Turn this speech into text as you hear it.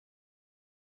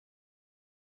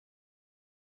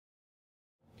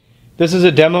This is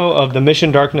a demo of the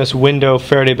Mission Darkness window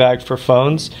Faraday bag for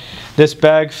phones. This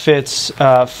bag fits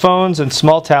phones and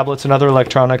small tablets and other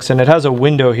electronics, and it has a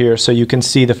window here so you can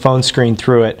see the phone screen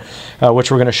through it, which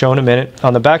we're going to show in a minute.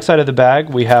 On the back side of the bag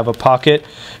we have a pocket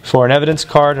for an evidence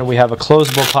card, and we have a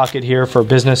closable pocket here for a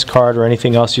business card or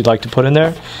anything else you'd like to put in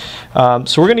there.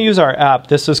 So we're going to use our app.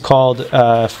 This is called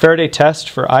Faraday Test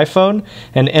for iPhone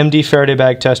and MD Faraday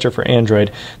Bag Tester for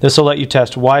Android. This will let you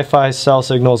test Wi-Fi, cell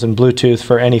signals, and Bluetooth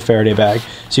for any Faraday bag.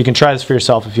 So you can try this for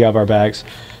yourself if you have our bags.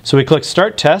 So we click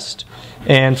Start Test,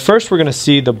 and first we're going to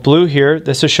see the blue here.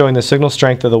 This is showing the signal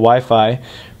strength of the Wi-Fi,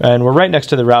 and we're right next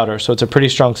to the router, so it's a pretty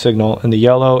strong signal, and the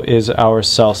yellow is our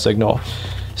cell signal.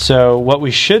 So what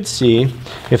we should see,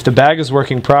 if the bag is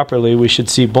working properly, we should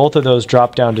see both of those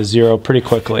drop down to 0 pretty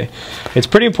quickly. It's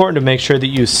pretty important to make sure that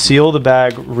you seal the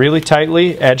bag really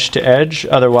tightly, edge to edge,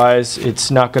 otherwise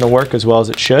it's not going to work as well as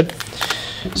it should.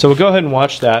 So we'll go ahead and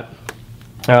watch that.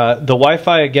 The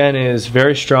Wi-Fi again is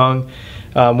very strong.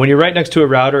 When you're right next to a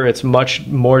router, it's much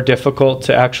more difficult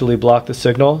to actually block the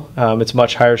signal. It's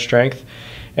much higher strength.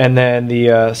 And then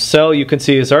the cell, you can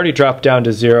see, is already dropped down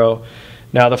to 0.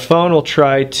 Now the phone will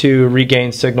try to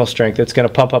regain signal strength. It's going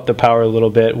to pump up the power a little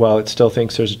bit while it still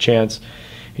thinks there's a chance.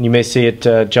 And you may see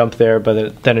it jump there,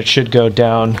 but then it should go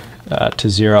down to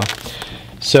 0.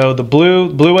 So the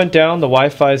blue went down, the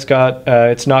Wi-Fi's got,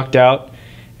 it's knocked out,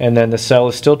 and then the cell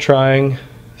is still trying,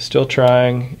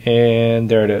 and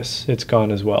there it is. It's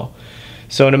gone as well.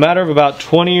 So in a matter of about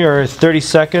 20 or 30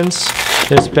 seconds,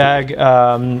 this bag,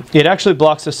 it actually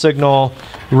blocks the signal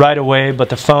right away, but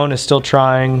the phone is still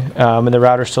trying, and the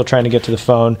router is still trying to get to the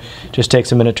phone. It just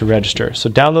takes a minute to register. So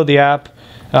download the app.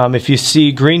 If you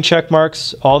see green check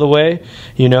marks all the way,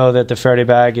 you know that the Faraday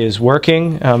bag is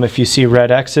working. If you see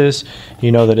red X's,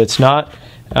 you know that it's not.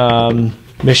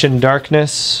 Mission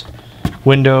Darkness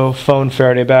window phone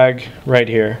Faraday bag right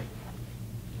here.